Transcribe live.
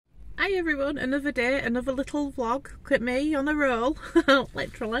Hi everyone, another day, another little vlog. Look at me on a roll,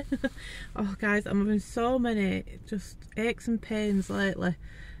 literally. Oh guys, I'm having so many just aches and pains lately,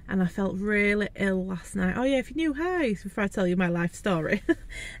 and I felt really ill last night. Oh yeah, if you're new, hi, before I tell you my life story.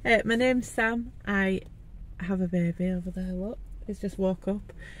 My name's Sam. I have a baby over there, look. He's just woke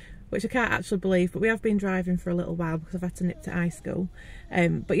up, which I can't actually believe, but we have been driving for a little while because I've had to nip to high school.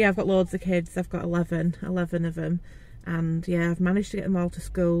 But yeah, I've got loads of kids. I've got 11 of them. And yeah, I've managed to get them all to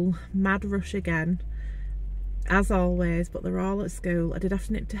school. Mad rush again, as always, but they're all at school. I did have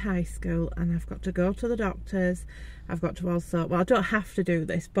to nip to high school, and I've got to go to the doctors. I've got to also, well, I don't have to do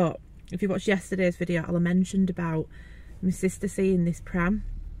this, but if you watched yesterday's video, I mentioned about my sister seeing this pram,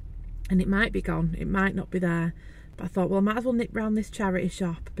 and it might be gone, it might not be there. But I thought, well, I might as well nip round this charity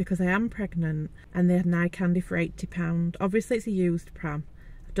shop because I am pregnant, and they had an eye candy for £80. Obviously, it's a used pram.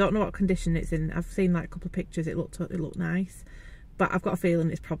 Don't know what condition it's in. I've seen like a couple of pictures. It looked nice, but I've got a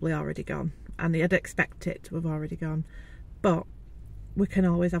feeling it's probably already gone, and I'd expect it to have already gone. But we can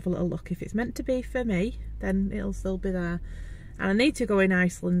always have a little look. If it's meant to be for me, then it'll still be there. And I need to go in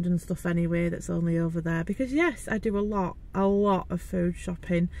Iceland and stuff anyway. That's only over there because yes, I do a lot of food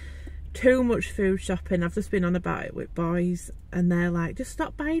shopping. Too much food shopping. I've just been on about it with boys, and they're like, just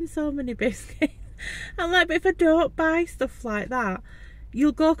stop buying so many biscuits. I'm like, but if I don't buy stuff like that,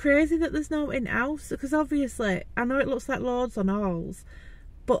 you'll go crazy that there's no in-house, because obviously, I know it looks like loads on hauls,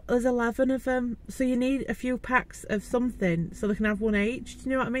 but there's 11 of them, so you need a few packs of something so they can have one each, do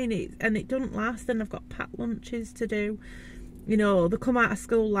you know what I mean? And it doesn't last, and I've got packed lunches to do. You know, they come out of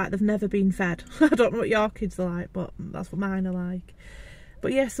school like they've never been fed. I don't know what your kids are like, but that's what mine are like.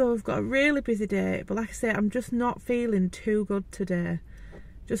 But yeah, so I've got a really busy day, but like I say, I'm just not feeling too good today.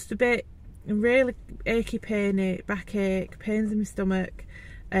 Just a bit really achy, painy, backache, pains in my stomach.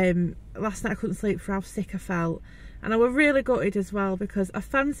 Last night I couldn't sleep for how sick I felt, and I was really gutted as well because I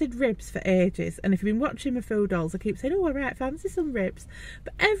fancied ribs for ages. And if you've been watching my food hauls, I keep saying, oh alright, fancy some ribs,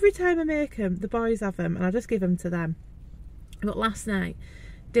 but every time I make them, the boys have them and I just give them to them. But last night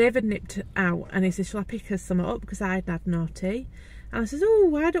David nipped out and he said, shall I pick us some up, because I'd had no tea. And I said, oh,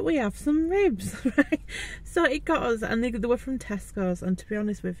 why don't we have some ribs? Right? So it got us, and they were from Tesco's, and to be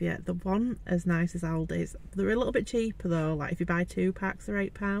honest with you, they weren't as nice as Aldi's. They're a little bit cheaper though, like if you buy 2 packs they're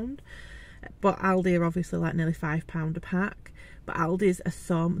 £8. But Aldi are obviously like nearly £5 a pack. But Aldi's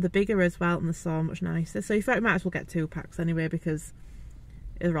are they're bigger as well, and they're so much nicer. So you might as well get 2 packs anyway because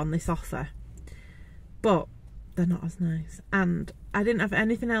they're on this offer. But they're not as nice. And I didn't have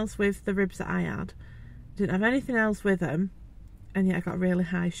anything else with the ribs that I had. Didn't have anything else with them. And yet I got really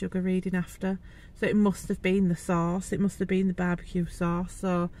high sugar reading after, so it must have been the sauce, it must have been the barbecue sauce.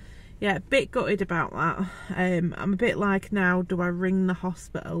 So yeah, a bit gutted about that. I'm a bit like, now do I ring the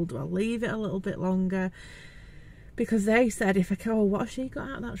hospital, do I leave it a little bit longer, because they said if I go, oh, what has she got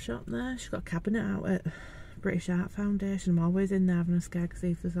out of that shop there, she's got a cabinet out at British Art Foundation. I'm always in there having a skeg,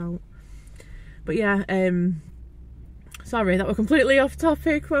 see if there's out. But yeah, sorry, that was completely off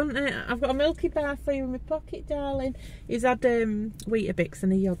topic, wasn't it? I've got a milky bar for you in my pocket, darling. He's had Weetabix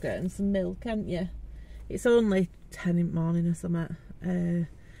and a yoghurt and some milk, haven't you? It's only 10 in the morning or something. And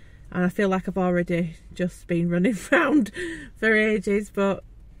I feel like I've already just been running round for ages, but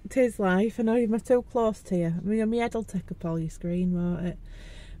 'tis life. I know you're too close to you. I mean, my head will take up all your screen, won't it?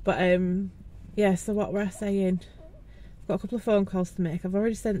 But yeah, so what were I saying? Got a couple of phone calls to make. I've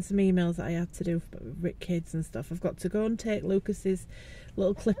already sent some emails that I had to do with kids and stuff. I've got to go and take Lucas's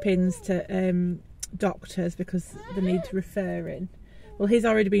little clippings to doctors because they need referring. Well, he's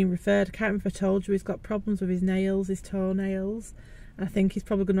already been referred. I can't remember if I told you he's got problems with his nails, his toenails. I think he's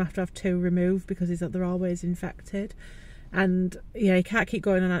probably going to have 2 removed because they're always infected. And yeah, he can't keep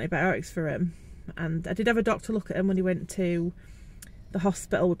going on antibiotics for him. And I did have a doctor look at him when he went to the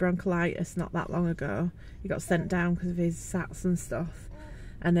hospital with bronchiolitis not that long ago. He got sent down because of his SATs and stuff,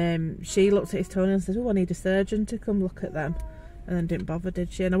 and she looked at his toenails and said, oh, I need a surgeon to come look at them, and then didn't bother,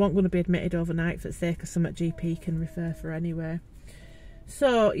 did she? And I wasn't going to be admitted overnight for the sake of something GP can refer for anyway.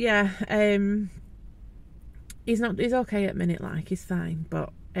 So yeah, he's okay at the minute, like he's fine, but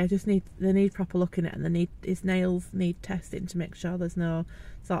they need proper looking at, and his nails need testing to make sure there's no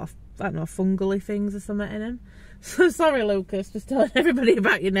sort of, I don't know, fungally things or something in him. So sorry, Lucas, just telling everybody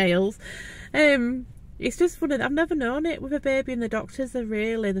about your nails. It's just funny. I've never known it with a baby, and the doctors are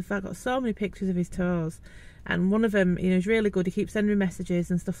really, they've got so many pictures of his toes, and one of them, you know, is really good. He keeps sending me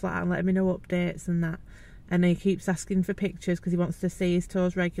messages and stuff like that and letting me know updates and that, and he keeps asking for pictures because he wants to see his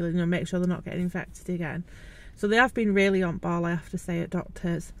toes regularly, you know, make sure they're not getting infected again. So they have been really on ball, I have to say, at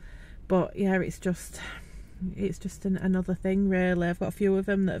doctors. But yeah, it's just another thing really. I've got a few of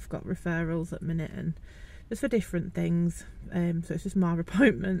them that have got referrals at the minute, and just for different things. So it's just more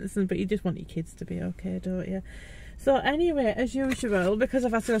appointments, but you just want your kids to be okay, don't you? So anyway, as usual, because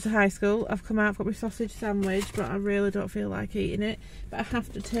I've had to go to high school, I've come out, I've got my sausage sandwich, but I really don't feel like eating it. But I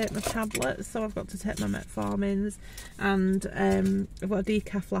have to take my tablets, so I've got to take my metformins, and I've got a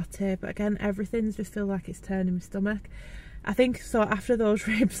decaf latte, but again, everything's just feel like it's turning my stomach. I think so after those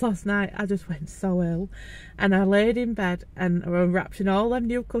ribs last night, I just went so ill, and I laid in bed and I wrapped in all them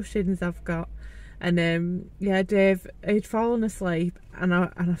new cushions I've got. And yeah, Dave, he'd fallen asleep, and I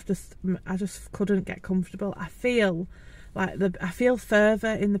just couldn't get comfortable. I feel like I feel further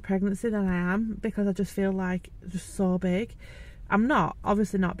in the pregnancy than I am, because I just feel like just so big. I'm not,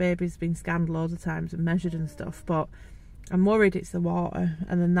 obviously not. Baby's been scanned loads of times and measured and stuff, but I'm worried it's the water,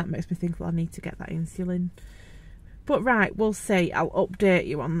 and then that makes me think, well, I need to get that insulin. But right, we'll see. I'll update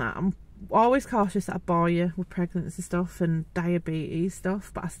you on that. I'm always cautious that I bore you with pregnancy stuff and diabetes stuff,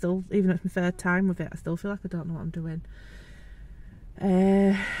 but I still, even though it's my third time with it, I still feel like I don't know what I'm doing.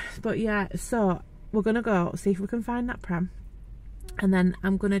 But yeah, so we're gonna go see if we can find that pram, and then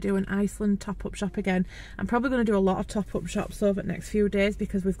I'm gonna do an Iceland top-up shop again. I'm probably gonna do a lot of top-up shops over the next few days,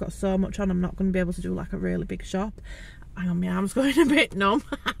 because we've got so much on. I'm not gonna be able to do like a really big shop. Hang on, my arm's going a bit numb.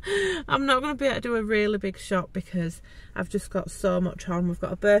 I'm not going to be able to do a really big shop because I've just got so much on. We've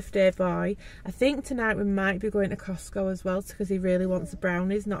got a birthday boy. I think tonight we might be going to Costco as well, because he really wants the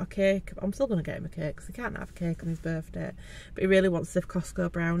brownies, not a cake. I'm still going to get him a cake because he can't have a cake on his birthday, but he really wants the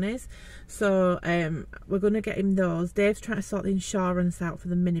Costco brownies. So we're going to get him those. Dave's trying to sort the insurance out for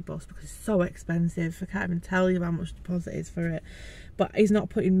the minibus because it's so expensive. I can't even tell you how much the deposit is for it. But he's not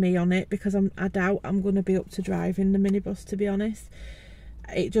putting me on it because I doubt I'm going to be up to driving the minibus, to be honest.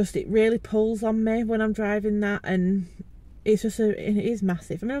 It really pulls on me when I'm driving that, and it is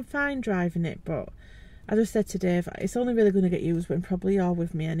massive. I mean, I'm fine driving it, but I just said to Dave, it's only really going to get used when probably you're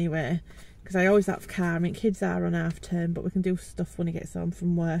with me anyway, because I always have car. I mean, kids are on half term, but we can do stuff when he gets home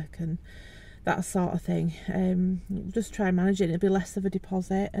from work and that sort of thing. Just try and manage it. It'll be less of a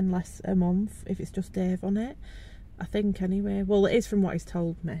deposit and less a month if it's just Dave on it, I think, anyway. Well, it is from what he's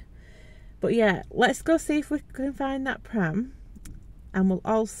told me. But yeah, let's go see if we can find that pram, and we'll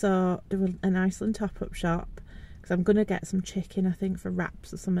also do an Iceland top-up shop, because I'm going to get some chicken, I think, for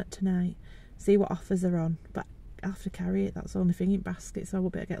wraps or something tonight. See what offers are on, but I have to carry it. That's the only thing in basket, so I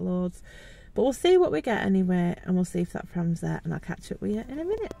won't be able to get loads. But we'll see what we get anyway, and we'll see if that pram's there, and I'll catch up with you in a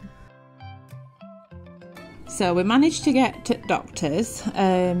minute. So we managed to get to doctors,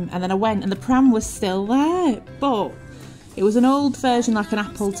 and then I went, and the pram was still there, but it was an old version, like an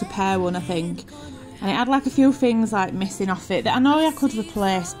apple to pear one, I think, and it had like a few things like missing off it that I know I could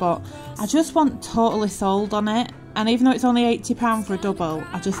replace, but I just want totally sold on it. And even though it's only £80 for a double,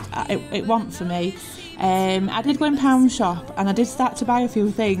 it wasn't for me. I did go in pound shop, and I did start to buy a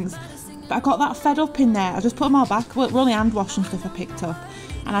few things, but I got that fed up in there. I just put them all back. Well, it were only hand wash and stuff I picked up,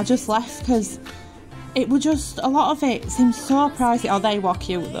 and I just left because it was just, a lot of it seemed so pricey. Oh, they were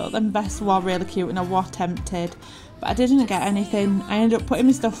cute though. Them vests were really cute, and I was tempted, but I didn't get anything. I ended up putting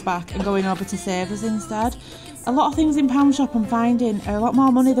my stuff back and going over to Savers instead. A lot of things in pound shop I'm finding are a lot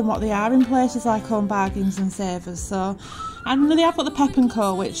more money than what they are in places like Home Bargains and Savers. So, and they have got the Pep &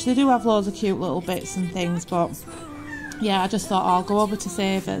 Co, which they do have loads of cute little bits and things, but yeah, I just thought, I'll go over to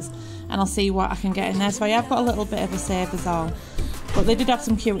Savers and I'll see what I can get in there. So I have got a little bit of a Savers haul. But they did have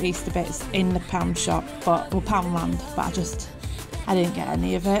some cute Easter bits in the pound shop, Poundland, but I didn't get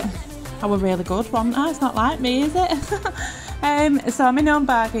any of it. I were really good, wasn't I? It's not like me, is it? So I'm in Home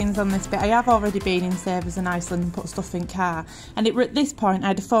Bargains on this bit. I have already been in Savers in Iceland and put stuff in car. And at this point, I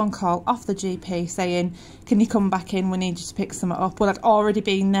had a phone call off the GP saying, can you come back in? We need you to pick something up. Well, I'd already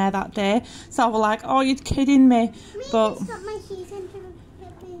been there that day. So I was like, oh, you're kidding me. But my shoes on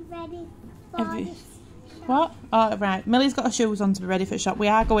to be ready for what? Oh, right. Millie's got her shoes on to be ready for the shop. We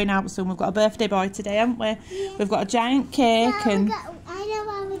are going out soon. We've got a birthday boy today, haven't we? Yeah. We've got a giant cake and... I know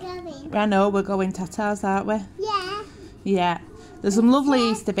where we're going. I know, we're going Tatars, aren't we? Yeah. Yeah. There's some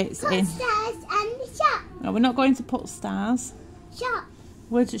lovely Easter bits in. Stars and the shop. No, we're not going to put stars. Shop.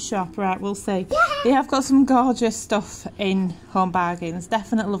 We're just shop, right, we'll see. Yeah. They have got some gorgeous stuff in Home Bargains.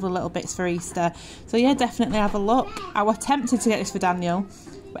 Definitely lovely little bits for Easter. So yeah, definitely have a look. I was tempted to get this for Daniel.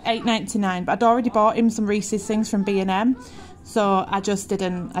 $8.99, but I'd already bought him some Reese's things from B&M, so I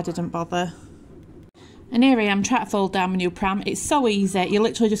didn't bother. And here I am trying to fold down my new pram. It's so easy. You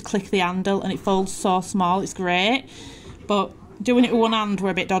literally just click the handle and it folds so small. It's great, but doing it with one hand were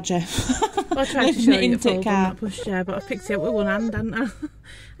a bit dodgy. I tried to show you it fold on that pushchair, but I've picked it up with one hand, haven't I?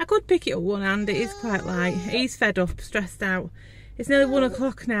 I could pick it up with one hand. It is quite light. He's fed up, stressed out. It's nearly 1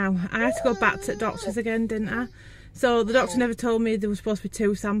 o'clock now. I had to go back to the doctors again, didn't I? So the doctor never told me there was supposed to be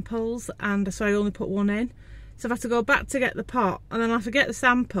 2 samples, and so I only put 1 in. So I've had to go back to get the pot, and then I have to get the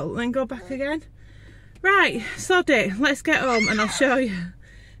sample and then go back again. Right, sod it, let's get home and I'll show you.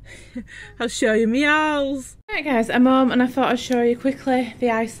 I'll show you me owls. Right guys, I'm home and I thought I'd show you quickly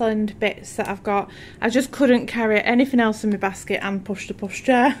the Iceland bits that I've got. I just couldn't carry anything else in my basket and push the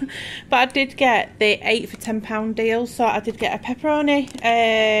pushchair. But I did get the 8 for £10 deal, so I did get a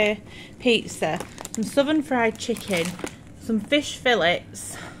pepperoni pizza, some southern fried chicken, some fish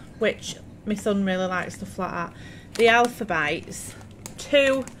fillets, which my son really likes stuff like that, the Alpha Bites,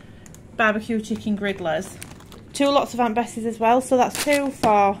 2 barbecue chicken griddlers, 2 lots of Aunt Bessie's as well, so that's 2,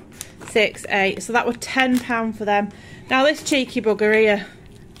 4, 6, 8, so that was £10 for them. Now this cheeky bugger here,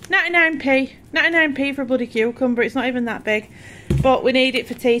 99p for a bloody cucumber, it's not even that big, but we need it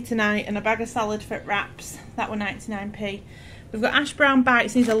for tea tonight, and a bag of salad for wraps, that were 99p. We've got ash brown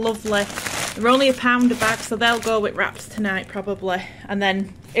bites, these are lovely, they're only £1 a bag, so they'll go with wraps tonight probably. And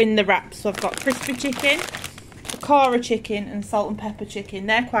then in the wraps, so I've got crispy chicken, Cora chicken and salt and pepper chicken.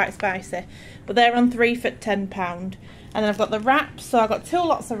 They're quite spicy, but they're on 3 for £10. And then I've got the wraps, so I've got 2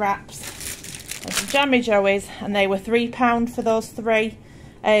 lots of wraps and some jammy joeys, and they were £3 for those 3.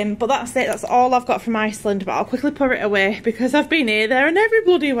 But that's it, that's all I've got from Iceland, but I'll quickly put it away because I've been here, there and every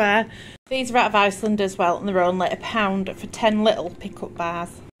bloody where. These are out of Iceland as well, and they're only £1 for 10 little pick-up bars.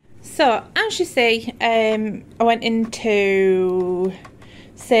 So as you see, I went into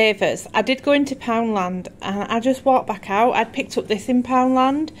Savers. I did go into Poundland and I just walked back out. I'd picked up this in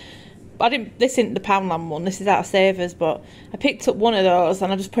Poundland, but this isn't the Poundland one, this is out of Savers, but I picked up one of those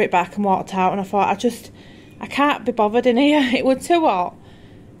and I just put it back and walked out, and I thought I can't be bothered in here. It was too hot.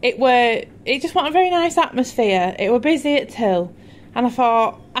 It just wasn't a very nice atmosphere. It were busy at till, and I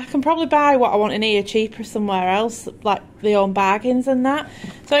thought I can probably buy what I want in here cheaper somewhere else, like the own bargains and that.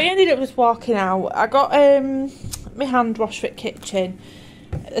 So I ended up just walking out. I got my hand wash for the kitchen.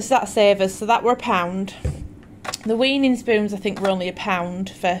 It's that Savers, so that were £1. The weaning spoons I think were only £1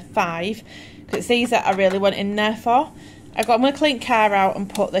 for 5, because it's these that I really went in there for. I'm going to clean car out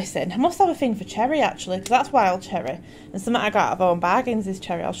and put this in. I must have a thing for cherry actually, because that's wild cherry. And something I got out of own bargains is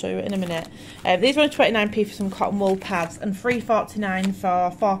cherry, I'll show you it in a minute. These were 29p for some cotton wool pads, and £3.49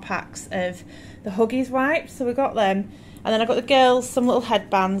 for 4 packs of the Huggies wipes, so we got them. And then I got the girls some little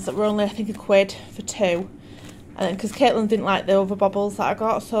headbands that were only I think £1 for 2. And then because Caitlin didn't like the other bobbles that I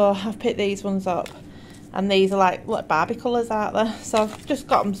got, so I've picked these ones up. And these are like Barbie colours, aren't they? So I've just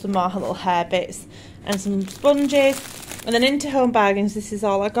got them some more little hair bits and some sponges. And then into Home Bargains, this is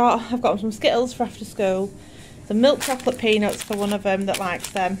all I got. I've got some Skittles for after school, some milk chocolate peanuts for one of them that likes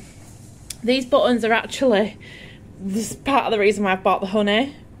them. These buttons are actually, this is part of the reason why I bought the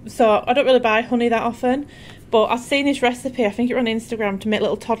honey. So I don't really buy honey that often, but I've seen this recipe, I think it was on Instagram, to make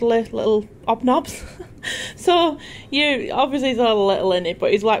little toddler little obnobs. So you obviously there's a little in it,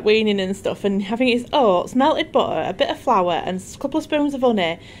 but it's like weaning and stuff, and I think it's oats, melted butter, a bit of flour and a couple of spoons of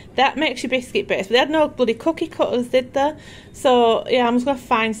honey. That makes your biscuit bits, but they had no bloody cookie cutters, did they? So yeah, I'm just gonna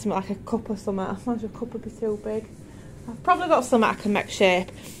find something like a cup or something. I imagine a cup would be too big. I've probably got some I can make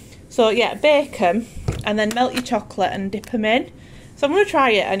shape. So yeah, bake them and then melt your chocolate and dip them in. So I'm gonna try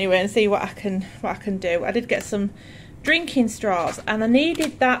it anyway and see what I can do. I did get some drinking straws, and I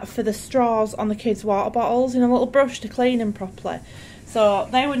needed that for the straws on the kids' water bottles in a little brush to clean them properly. So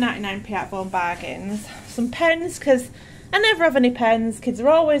they were 99p at Home Bargains. Some pens, because I never have any pens. Kids are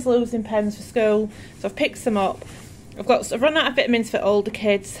always losing pens for school, so I've picked some up. I've run out of vitamins for older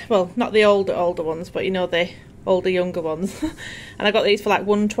kids. Well, not the older ones, but you know, the older younger ones. And I got these for like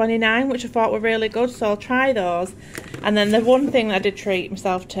 £1.29, which I thought were really good, so I'll try those. And then the one thing that I did treat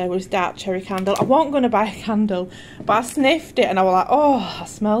myself to was dark cherry candle. I wasn't going to buy a candle, but I sniffed it and I was like, oh, that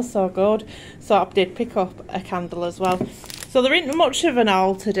smells so good. So I did pick up a candle as well. So there ain't much of an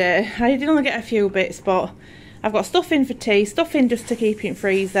haul today. I did only get a few bits, but I've got stuff in for tea, stuff in just to keep in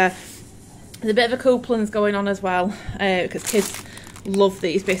freezer. There's a bit of a couplings going on as well, because kids love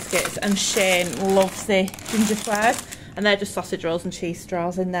these biscuits, and Shane loves the ginger squares, and they're just sausage rolls and cheese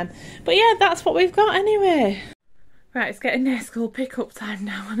straws in them. But yeah, that's what we've got anyway. Right, it's getting near school pick-up time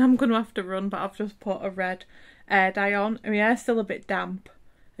now, and I'm going to have to run, but I've just put a red air dye on. My hair's still a bit damp,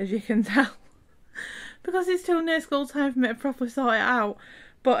 as you can tell, because it's too near school time for me to properly sort it out.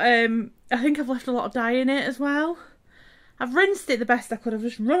 But I think I've left a lot of dye in it as well. I've rinsed it the best I could. I've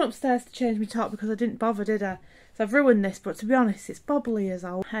just run upstairs to change my top because I didn't bother, did I? So I've ruined this, but to be honest, it's bobbly as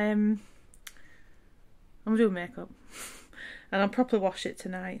all. I'm doing makeup. And I'll probably wash it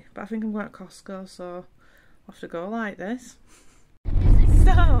tonight. But I think I'm going to Costco, so I'll have to go like this.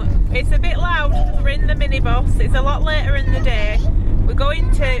 So, it's a bit loud because we're in the minibus. It's a lot later in the day. we're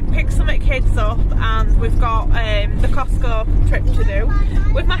going to pick some kids up, and we've got the Costco trip to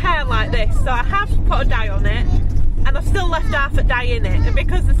do with my hair like this. So I have put a dye on it, and I've still left half a dye in it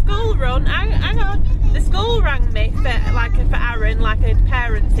because the school run. Hang on, the school rang me for Aaron, like a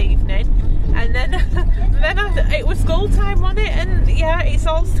parents' evening, and then it was school time on it, and yeah, it's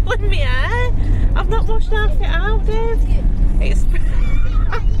all still in my hair. I've not washed half it out, Dave. It's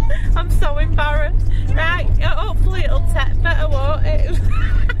I'm so embarrassed. Right, hopefully it'll take better, won't it?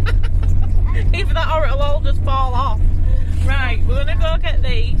 Either that or it'll all just fall off. Right, we're gonna go get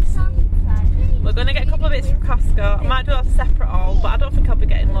these. We're gonna get a couple of bits from Costco. I might do a separate haul, but I don't think I'll be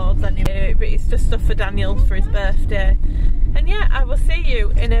getting loads anyway. But it's just stuff for Daniel for his birthday. And yeah, I will see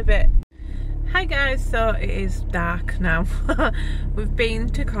you in a bit. Hi guys, so it is dark now. We've been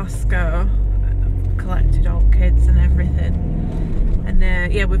to Costco, collected all kids and everything. And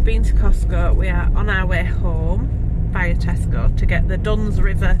yeah, we've been to Costco. We are on our way home via Tesco to get the Dunn's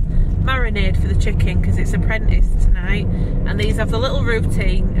River marinade for the chicken because it's apprentice tonight, and these have the little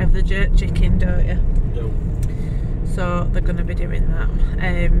routine of the jerk chicken, don't you? No. So they're going to be doing that,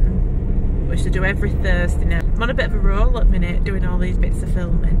 which they do every Thursday now. I'm on a bit of a roll at the minute doing all these bits of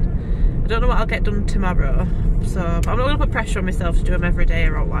filming. I don't know what I'll get done tomorrow, so I'm not going to put pressure on myself to do them every day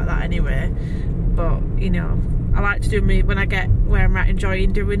or all like that anyway, but you know, I like to do me when I get where I'm at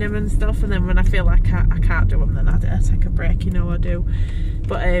enjoying doing them and stuff, and then when I feel like I can't do them, then I take a break, you know I do.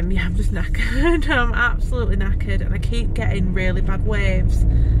 But yeah, I'm just knackered. I'm absolutely knackered, and I keep getting really bad waves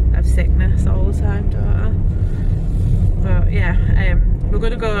of sickness all the time, don't I? But yeah, we're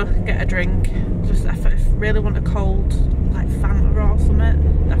gonna go get a drink. Just if I really want a cold, like Fanta or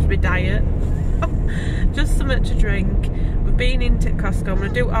something, it'd have to be diet. Just something to drink. We've been into Costco. I'm going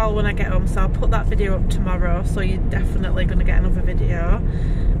to do it all when I get home, so I'll put that video up tomorrow, so you're definitely going to get another video.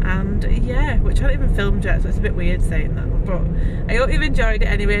 And yeah, which I haven't even filmed yet, so it's a bit weird saying that, but I hope you've enjoyed it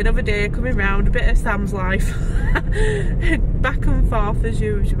anyway. Another day coming round, a bit of Sam's life. Back and forth as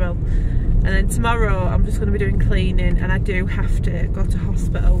usual. And then tomorrow I'm just going to be doing cleaning, and I do have to go to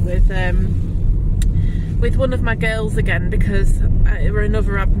hospital with one of my girls again because it were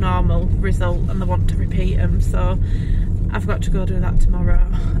another abnormal result and they want to repeat them, so I've got to go do that tomorrow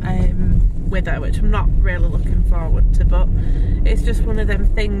with her, which I'm not really looking forward to, but it's just one of them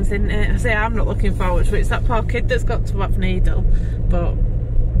things, isn't it? I say I'm not looking forward to it, it's that poor kid that's got to have needle, but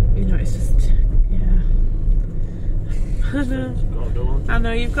you know, it's just, yeah. I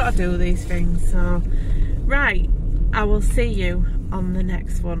know, you've got to do these things, so right, I will see you on the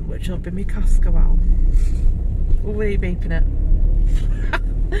next one, which will be my Costco haul. Were you beeping it?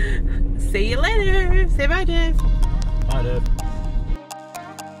 See you later. Say bye, Dave. Bye, Dave.